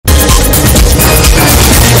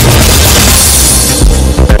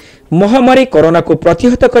महामारी कोरोना को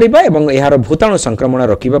प्रतिहत करने और यार भूताणु संक्रमण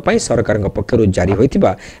रोकने सरकार पक्षर जारी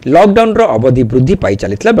होता लॉकडाउन अवधि वृद्धि पाई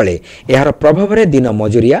चलता बेले यार प्रभाव में दिन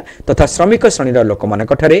मजुरिया तथा श्रमिक श्रेणी लोक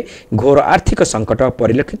मानकठारे घोर आर्थिक संकट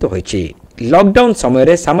परिलक्षित होइछि। लॉकडाउन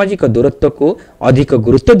समय सामाजिक दूरत्व को अधिक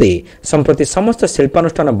गुरुत्व दे संप्रति समस्त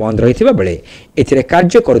शिल्पानुष्ठान बंद रही बेले एथिरे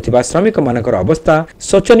कार्य करुथिबा श्रमिक मानकर अवस्था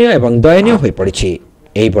शोचनीय एवं दयनीय होई पड़िछि।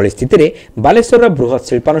 एही स्थिति में बालेश्वर बृहत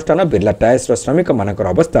शिल्पानुष्ठान बिरला टायर्स श्रमिक मानकर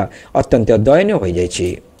अवस्था अत्यंत दयनीय हो जाइछि।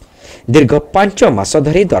 दीर्घ 5 मास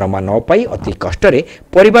धरी दरमा न पाई अति कष्टरे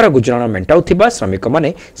परिवार गुजराण मेंटाउथिबा श्रमिक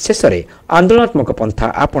माने शेष में आंदोलनात्मक पंथा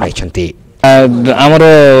आपणाइछन्ति। आमर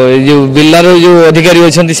जो बिरलार जो अधिकारी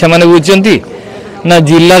अछन्ति सेमाने बुझछन्ति ना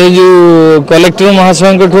जिल्लार जो कलेक्टर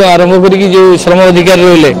महाशय आरंभ करी जो श्रम अधिकारी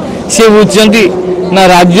रहिले से बुझछन्ति ना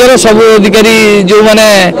राज्यर सब अधिकारी जो माने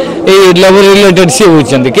लेबर रिलेटेड सी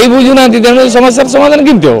बुझछन्ति कई बुझुना तेणु समस्या समाधान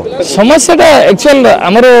केमती हो। समस्याटा एक्चुअल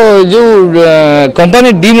आमर जो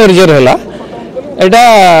कंपनी डीमर्जर है एटा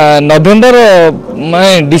नवेम्बर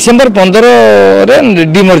माने डिसेम्बर 15 रे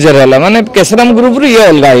डीमर्जर है माने केसराम ग्रुप रे ये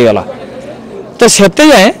अलग हो गला तो सेते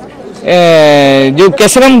जाए जो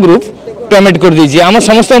केसराम ग्रुप पेमेंट कर दीजिए आम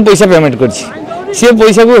समस्त पैसा पेमेंट कर सी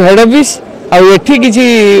पैसा को हेड ऑफिस आउ एठी किसी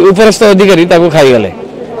उपरस्थ अधिकारी ताको खाई गले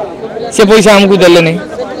से पैसा हमको देले नहीं।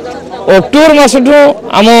 अक्टोबर मास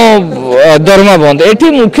आम दरमा बंद एठी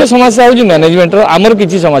मुख्य समस्या हो मैनेजमेंट आमर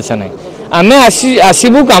किसी समस्या नहीं आमे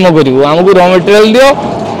आसबू काम करूँ आमको रॉ मटेरियल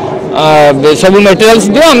दियो सब मटेरियल्स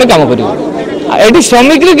दियो आमे काम करूँ एठी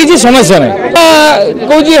श्रमिक किसी समस्या नहीं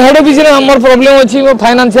कौन हेड ऑफिस आमर प्रॉब्लम अच्छी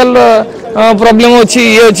फाइनेंशियल प्रॉब्लम अच्छी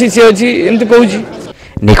ये अच्छी सी अच्छी एमती कहूँ।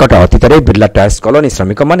 निकट अतीत बिरला टायर्स कॉलोनी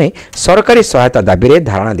श्रमिक माने सरकारी सहायता दाबी रे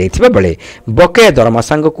धारणा देथिबा बेले बकेया दरमा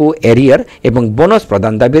सांग को एरियर एवं बोनस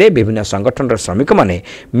प्रदान दाबी रे विभिन्न संगठन श्रमिक माने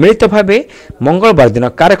मिलित भावे मंगलवार दिन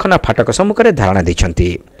कारखाना फाटक सम्मुख में धारणा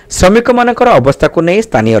दैछन्ति। श्रमिक मानकर अवस्था को नहीं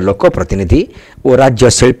स्थानीय लोक प्रतिनिधि और राज्य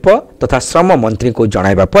शिल्प तथा श्रम मंत्री को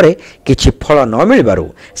जणाइबा परे किछि फल न मिलबारु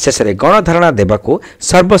शेष में गणधारणा देबाकू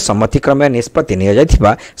सर्वसम्मतिक्रमे निष्पत्ति निया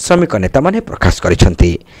जायथिबा श्रमिक नेता माने प्रकाश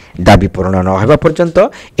करिसन्ति। दाबी पूर्ण न होबा पर्यंत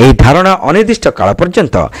एही धारणा अनिर्दिष्ट काल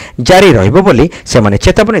पर्यंत जारी रहइबो बोली से माने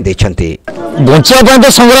चेतावनी दैछन्ति। बंचिया पय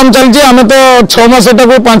तो संग्राम चलछि आमे तो 6 मास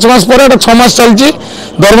एटाको 5 मास पर 6 मास चलछि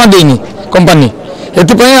दरमा देनी कंपनी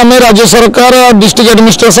एथिपाई आम राज्य सरकार डिस्ट्रिक्ट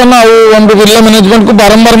एडमिनिस्ट्रेशन आम बिरला मैनेजमेंट को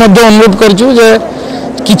बारंबार अनुरोध करूँ जे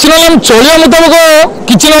किसी ना चलिया मुताबक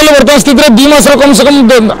किसी ना बर्तमान स्थित 2 मास कम से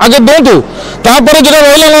कम आगे दिंतु तापर जो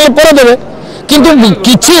रहा ना देवे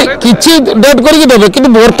किसी डेट करके देवे कि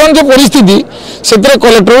बर्तमान जो परिस्थिति से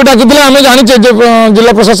कलेक्टर भी डाकी आम जाचे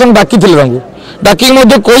जिला प्रशासन डाकी डाक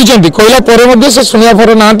कहला से शुणा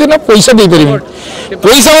फर ना पैसा दे पारे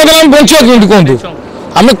पैसा मतलब बचा कमी कहतु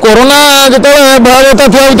आम कोरोना जो भयावहता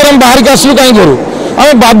थी भर बाहर के आसू कहीं करूँ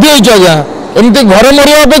आम बाध्य आज्ञा एमती घरे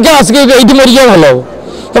मरिया अपेक्षा आसिक ये मरीज भल हम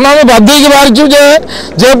तेना आम बाध्य बाहर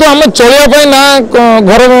जेहेतु आम चलने ना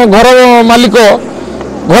घर घर मालिक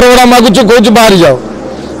घर भड़ा मागुचु कहूँ बाहर जाओ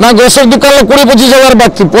ना ग्रोसरी दुकान 20-25 हजार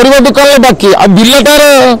बाकी परिवा दुकान बाकी आ बिरला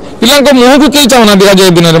टायर पिला मुह भी कई चाहना दिखा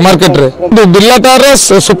दिन में मार्केट में बिरला टायर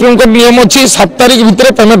सुप्रीमकोर्ट नियम अच्छी 7 तारीख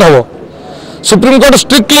भितर पेमेंट हम सुप्रीमकोर्ट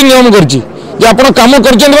स्ट्रिक्टली नियम कर आप कम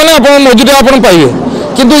कर मजूरी आप पाइबे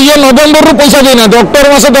किंतु ये नवेम्बर रू पैसा देना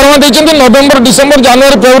अक्टोबर मास दरमा देते नवेम्बर डिसेम्बर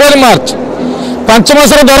जनवरी फेब्रुआरी मार्च 5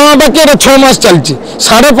 मास दरमा बाकी 6 मास चलती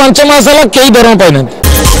 5.5 मास है कई दरमा पाई ना।